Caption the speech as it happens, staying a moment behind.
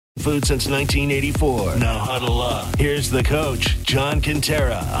Food since 1984. Now huddle up. Here's the coach, John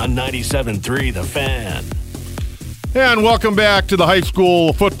Quintera, on 97.3 The Fan. And welcome back to the high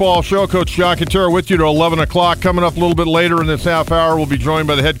school football show. Coach John Quintera with you to 11 o'clock. Coming up a little bit later in this half hour, we'll be joined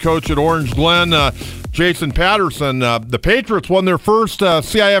by the head coach at Orange Glen, Jason Patterson. The Patriots won their first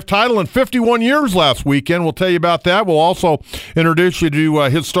CIF title in 51 years last weekend. We'll tell you about that. We'll also introduce you to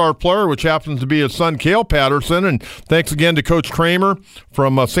his star player, which happens to be his son, Cale Patterson. And thanks again to Coach Kramer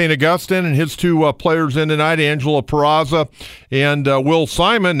from St. Augustine and his two players in tonight, Angela Peraza and Will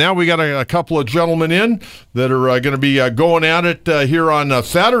Simon. Now we got a couple of gentlemen in that are going to be going at it here on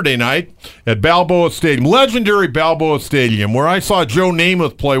Saturday night at Balboa Stadium, legendary Balboa Stadium, where I saw Joe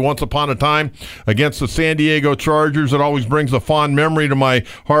Namath play once upon a time against the San Diego Chargers. It always brings a fond memory to my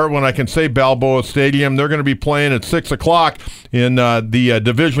heart when I can say Balboa Stadium. They're going to be playing at 6 o'clock in the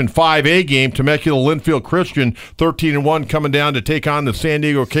Division 5A game. Temecula-Linfield Christian, 13-1, coming down to take on the San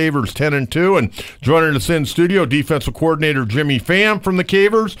Diego Cavers, 10-2. And joining us in studio, defensive coordinator Jimmy Pham from the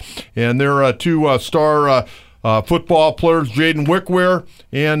Cavers, and their two star football players, Jaden Wickware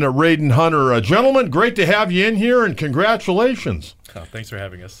and Raiden Hunter. Gentlemen, great to have you in here, and congratulations. Oh, thanks for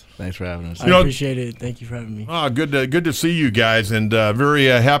having us. Thanks for having us. I appreciate it. Thank you for having me. Good to see you guys, and very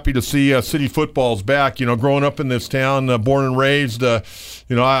happy to see city football's back. You know, growing up in this town, born and raised,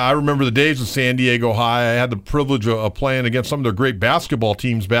 I remember the days of San Diego High. I had the privilege of playing against some of their great basketball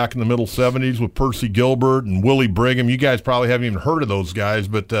teams back in the middle 70s with Percy Gilbert and Willie Brigham. You guys probably haven't even heard of those guys,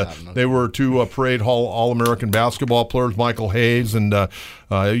 but they were two Parade Hall All-American basketball players, Michael Hayes, and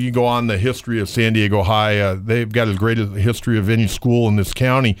you go on the history of San Diego High. They've got as great a history of any school in this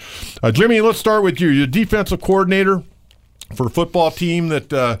county. Jimmy, let's start with you. You're the defensive coordinator for a football team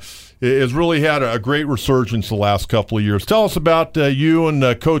that has really had a great resurgence the last couple of years. Tell us about you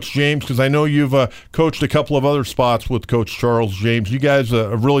and Coach James, because I know you've coached a couple of other spots with Coach Charles James. You guys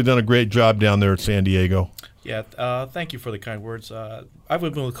have really done a great job down there at San Diego. Yeah, thank you for the kind words. I've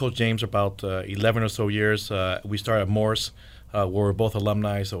been with Coach James about 11 or so years. We started at Morse, where we're both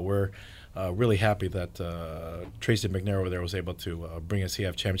alumni, so we're really happy that Tracy McNair over there was able to bring a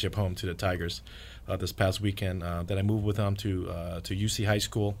CF championship home to the Tigers this past weekend. Then I moved with him to UC High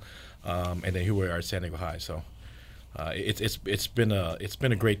School, and then here we are at San Diego High. So it's been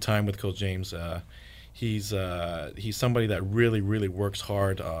a great time with Coach James. He's somebody that really works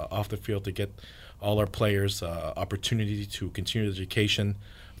hard off the field to get all our players opportunity to continue their education,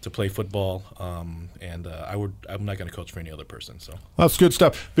 to play football, and I'm not going to coach for any other person. So that's good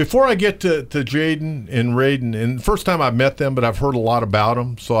stuff. Before I get to Jaden and Raiden, and the first time I've met them, but I've heard a lot about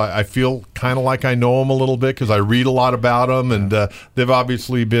them, so I feel kind of like I know them a little bit because I read a lot about them, and they've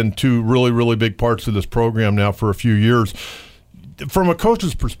obviously been two really big parts of this program now for a few years. From a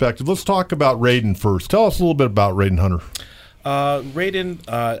coach's perspective, let's talk about Raiden first. Tell us a little bit about Raiden Hunter. Raiden,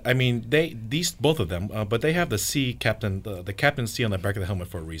 both of them, but they have the C captain, the captain C on the back of the helmet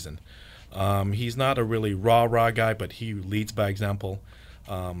for a reason. He's not a really raw guy, but he leads by example.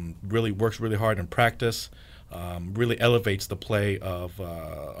 Really works really hard in practice. Really elevates the play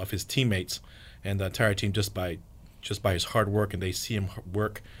of his teammates and the entire team just by his hard work. And they see him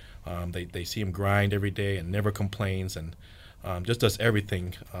work. They see him grind every day and never complains, and just does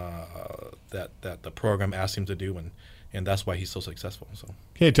everything that the program asks him to do, and that's why he's so successful. So,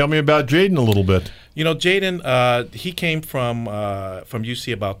 okay, tell me about Jaden a little bit. You know, Jaden, he came from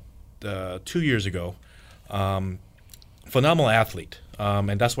UC about 2 years ago. Phenomenal athlete,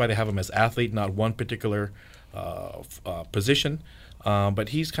 and that's why they have him as athlete, not one particular position. But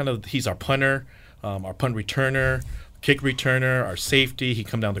he's our punter, our punt returner, kick returner, our safety. He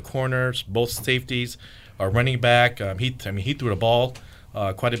come down the corners, both safeties, our running back. He threw the ball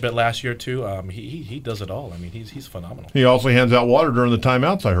quite a bit last year too. He does it all. I mean, he's phenomenal. He also hands out water during the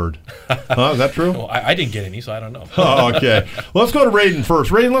timeouts, I heard. Is that true? Well, I didn't get any, so I don't know. Oh, okay. Let's go to Raiden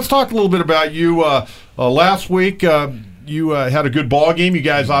first. Raiden, let's talk a little bit about you. Last week, you had a good ball game. You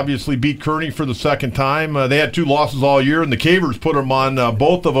guys obviously beat Kearney for the second time. They had 2 losses all year, and the Cavers put them on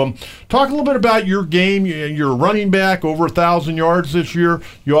both of them. Talk a little bit about your game. You're a running back, over 1,000 yards this year.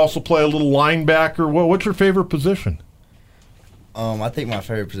 You also play a little linebacker. What's your favorite position? I think my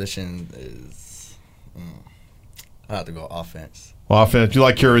favorite position is I have to go offense. Offense. You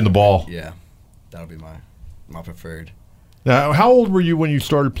like carrying the ball? Yeah, that'll be my preferred. Now, how old were you when you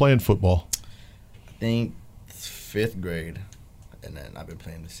started playing football? I think 5th grade, and then I've been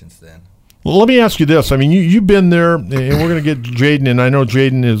playing since then. Well, let me ask you this. I mean, you've been there, and we're going to get Jaden, and I know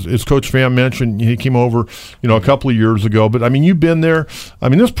Jaden is Coach Pham mentioned. He came over, a couple of years ago. But, I mean, you've been there. I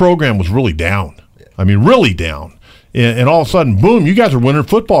mean, this program was really down. Yeah. I mean, really down. and all of a sudden, boom, you guys are winning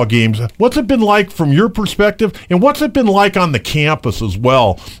football games. What's it been like from your perspective, and what's it been like on the campus as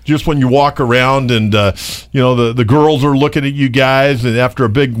well? Just when you walk around and, the girls are looking at you guys and after a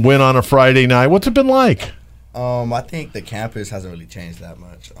big win on a Friday night. What's it been like? I think the campus hasn't really changed that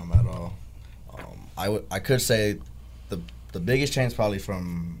much at all. I could say the biggest change probably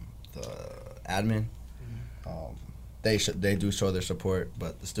from the admin. They do show their support,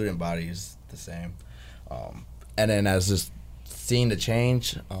 but the student body is the same. And then as just seeing the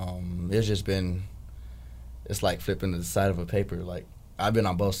change, it's like flipping the side of a paper. Like, I've been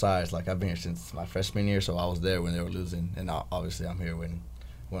on both sides. Like, I've been here since my freshman year, so I was there when they were losing, and obviously I'm here when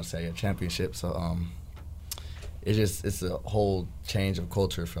once they get a championship. So it's a whole change of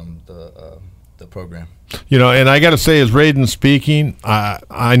culture from the program. And I got to say, as Rayden's speaking,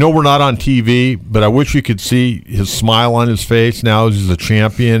 I know we're not on TV, but I wish you could see his smile on his face now as he's a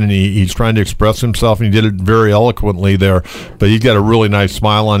champion, and he's trying to express himself, and he did it very eloquently there. But he's got a really nice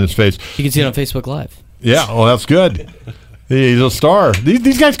smile on his face. You can see it on Facebook Live. Yeah, well, that's good. He's a star.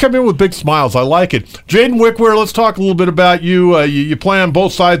 These guys come in with big smiles. I like it. Jaden Wickware, let's talk a little bit about you. You play on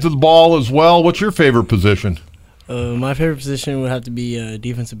both sides of the ball as well. What's your favorite position? My favorite position would have to be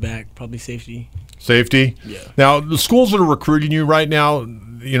defensive back, probably safety. Safety? Yeah. Now, the schools that are recruiting you right now,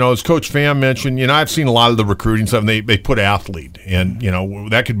 as Coach Pham mentioned, I've seen a lot of the recruiting stuff, and they put athlete. And,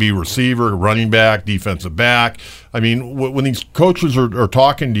 that could be receiver, running back, defensive back. I mean, when these coaches are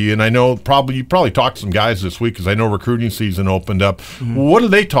talking to you, and I know you probably talked to some guys this week because I know recruiting season opened up. Mm-hmm. What are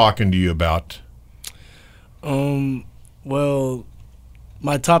they talking to you about? Well,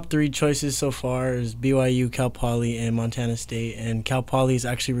 my top 3 choices so far is BYU, Cal Poly, and Montana State. And Cal Poly is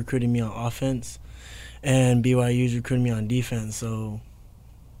actually recruiting me on offense, and BYU is recruiting me on defense. So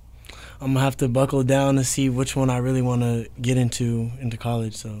I'm going to have to buckle down to see which one I really want to get into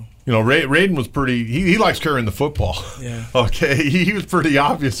college. So Rayden was pretty – he likes carrying the football. Yeah. Okay, he was pretty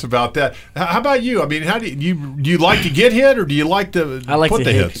obvious about that. How about you? I mean, how do you like to get hit, or do you like to put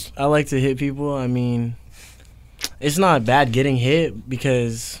the hits? I like to hit people. I mean – it's not bad getting hit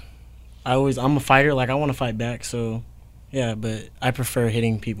because I'm a fighter. Like, I want to fight back. So, yeah, but I prefer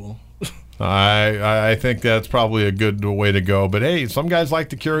hitting people. I think that's probably a good way to go. But, hey, some guys like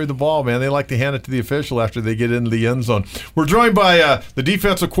to carry the ball, man. They like to hand it to the official after they get into the end zone. We're joined by the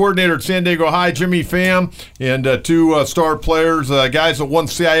defensive coordinator at San Diego High, Jimmy Pham, and 2 star players, guys that won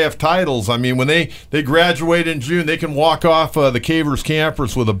CIF titles. I mean, when they graduate in June, they can walk off the Cavers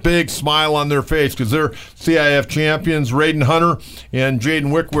campus with a big smile on their face because they're CIF champions. Rayden Hunter and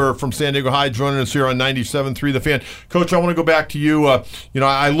Jaden Wickware from San Diego High joining us here on 97.3 The Fan. Coach, I want to go back to you.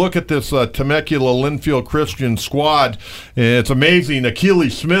 I look at this Temecula Linfield Christian squad. It's amazing.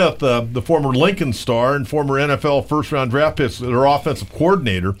 Akili Smith, the former Lincoln star and former NFL first-round draft pick, their offensive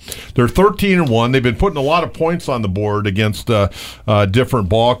coordinator. They're 13-1. They've been putting a lot of points on the board against different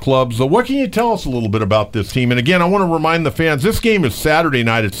ball clubs. So what can you tell us a little bit about this team? And again, I want to remind the fans, this game is Saturday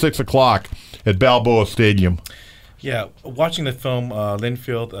night at 6 o'clock at Balboa Stadium. Yeah, watching the film,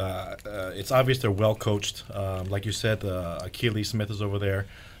 Linfield, it's obvious they're well coached. Like you said, Akili Smith is over there.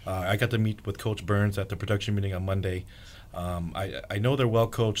 I got to meet with Coach Burns at the production meeting on Monday. I know they're well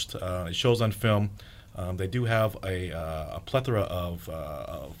coached. It shows on film. They do have a plethora of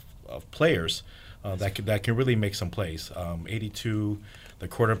players that can really make some plays. 82, the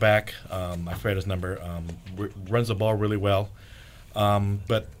quarterback, I forget his number, runs the ball really well.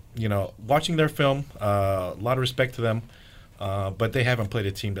 But watching their film, a lot of respect to them, but they haven't played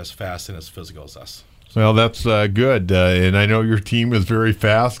a team that's fast and as physical as us. Well, that's good, and I know your team is very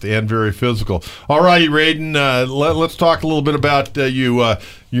fast and very physical. All righty, Rayden, let's talk a little bit about you.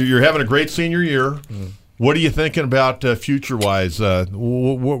 You're having a great senior year. Mm-hmm. What are you thinking about future-wise?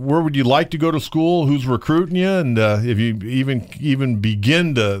 Where would you like to go to school? Who's recruiting you? And if you even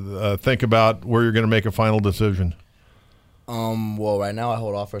begin to think about where you're going to make a final decision? Well, right now I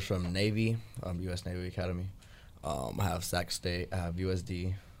hold offers from Navy, U.S. Navy Academy. I have Sac State. I have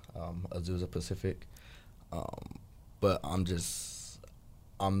USD, Azusa Pacific. But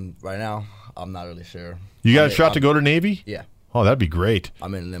right now, I'm not really sure. You got a shot to go to Navy? Yeah. Oh, that'd be great.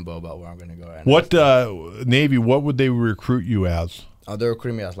 I'm in limbo about where I'm going to go right now. What Navy, what would they recruit you as? They're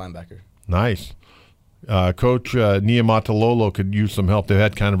recruiting me as linebacker. Nice. Coach Niamatalolo could use some help. They've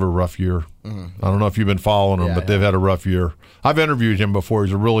had kind of a rough year. Mm-hmm. I don't know if you've been following them, but they've had a rough year. I've interviewed him before.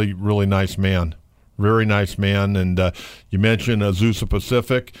 He's a really, really nice man. Very nice man. And you mentioned Azusa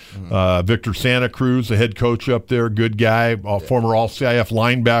Pacific. Mm-hmm. Victor Santa Cruz, the head coach up there, good guy, former All-CIF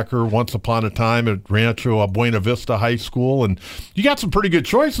linebacker once upon a time at Rancho Buena Vista High School. And you got some pretty good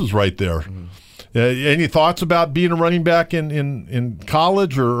choices right there. Mm-hmm. Any thoughts about being a running back in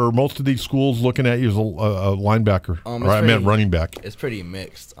college, or most of these schools looking at you as a linebacker? I meant running back. It's pretty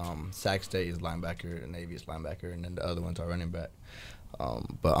mixed. Sac State is linebacker, Navy is linebacker, and then the other ones are running back.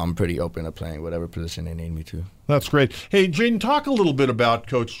 But I'm pretty open to playing whatever position they need me to. That's great. Hey, Jaden, talk a little bit about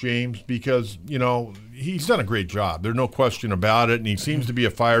Coach James, because, he's done a great job. There's no question about it, and he seems to be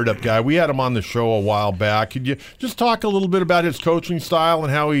a fired-up guy. We had him on the show a while back. Could you just talk a little bit about his coaching style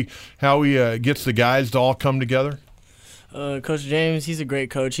and how he gets the guys to all come together? Coach James, he's a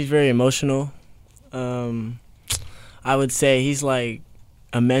great coach. He's very emotional. I would say he's like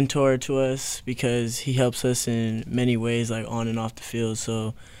a mentor to us because he helps us in many ways, like on and off the field.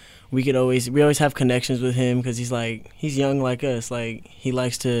 So we always have connections with him because he's young like us. Like, he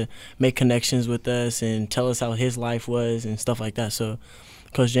likes to make connections with us and tell us how his life was and stuff like that. So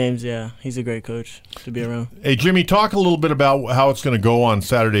Coach James, yeah, he's a great coach to be around. Hey, Jimmy, talk a little bit about how it's going to go on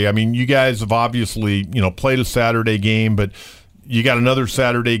Saturday. I mean, you guys have obviously, played a Saturday game, but you got another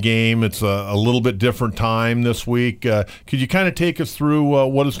Saturday game. It's a little bit different time this week. Could you kind of take us through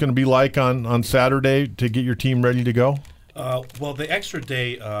what it's going to be like on Saturday to get your team ready to go? Well, the extra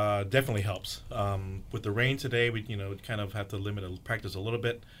day definitely helps. With the rain today, we kind of have to limit practice a little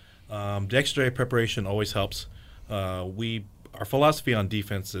bit. The extra day preparation always helps. Our philosophy on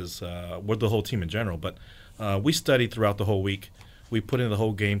defense is with the whole team in general, but we study throughout the whole week. We put in the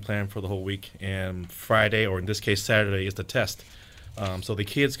whole game plan for the whole week, and Friday, or in this case Saturday, is the test. So the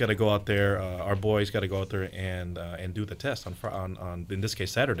kids got to go out there. Our boys got to go out there and do the test on in this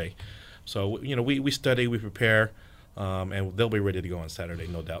case Saturday. So we study, we prepare, and they'll be ready to go on Saturday,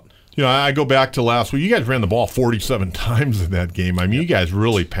 no doubt. I go back to last week. You guys ran the ball 47 times in that game. I mean, You guys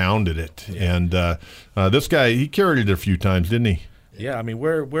really pounded it. And this guy, he carried it a few times, didn't he? Yeah, I mean,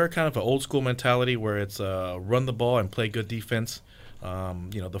 we're kind of an old school mentality where it's run the ball and play good defense.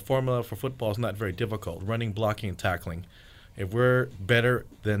 The formula for football is not very difficult: running, blocking, and tackling. If we're better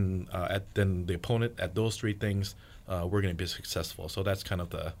than the opponent at those three things, we're going to be successful. So that's kind of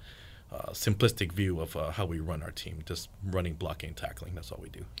the simplistic view of how we run our team: just running, blocking, and tackling. That's all we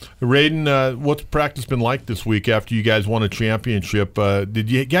do. Raiden, what's practice been like this week after you guys won a championship?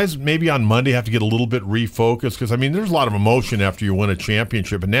 Did you guys maybe on Monday have to get a little bit refocused? Because, there's a lot of emotion after you win a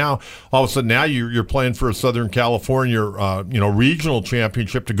championship. And now, all of a sudden, you're playing for a Southern California regional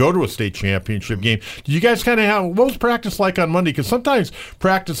championship to go to a state championship game. Did you guys kind of what was practice like on Monday? Because sometimes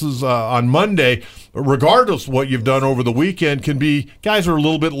practices on Monday, regardless of what you've done over the weekend, can be guys are a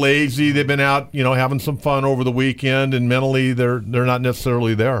little bit lazy. They've been out, having some fun over the weekend, and mentally they're not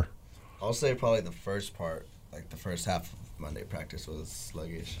necessarily there. I'll say probably the first part, like the first half of Monday practice, was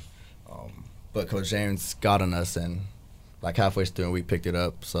sluggish. But Coach James got on us, and like halfway through we picked it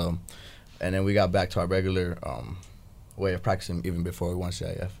up. So, and then we got back to our regular way of practicing even before we won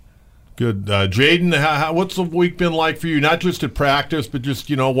CIF. Good. Jaden, what's the week been like for you? Not just at practice, but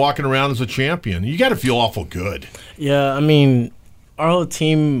just, walking around as a champion. You got to feel awful good. Yeah, our whole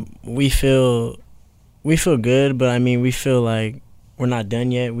team, we feel good, but we feel like we're not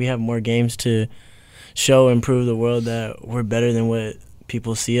done yet. We have more games to show and prove the world that we're better than what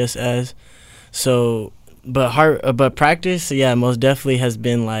people see us as. So, but practice, yeah, most definitely has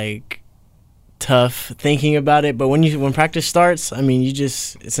been like tough thinking about it. But when practice starts,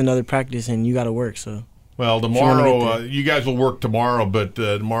 it's another practice and you got to work. So. Well, tomorrow, you guys will work tomorrow, but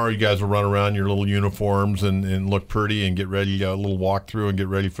tomorrow you guys will run around in your little uniforms and look pretty and get ready, a little walkthrough and get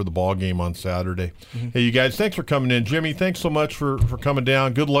ready for the ball game on Saturday. Mm-hmm. Hey, you guys, thanks for coming in. Jimmy, thanks so much for coming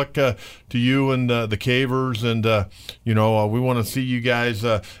down. Good luck to you and the Cavers, and, we want to see you guys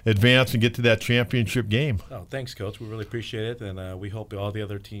advance and get to that championship game. Oh, thanks, Coach. We really appreciate it, and we hope all the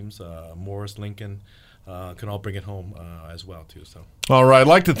other teams, Morris, Lincoln, can all bring it home as well, too. So. All right. I'd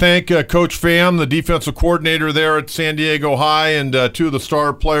like to thank Coach Pham, the defensive coordinator there at San Diego High, and two of the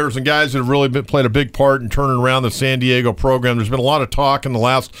star players and guys that have really played a big part in turning around the San Diego program. There's been a lot of talk in the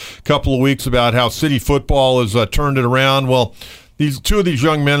last couple of weeks about how city football has turned it around. Well, two of these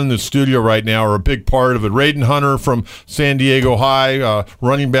young men in the studio right now are a big part of it. Raiden Hunter from San Diego High,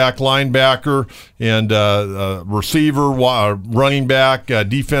 running back, linebacker, and receiver, running back,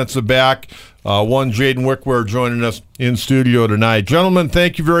 defensive back. One Jaden Wickware joining us in studio tonight. Gentlemen,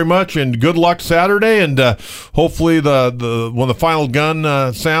 thank you very much, and good luck Saturday. And hopefully, when the final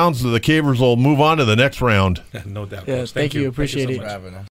gun sounds, the Cavers will move on to the next round. No doubt. Yeah, thank you. Appreciate Thank you it. so much.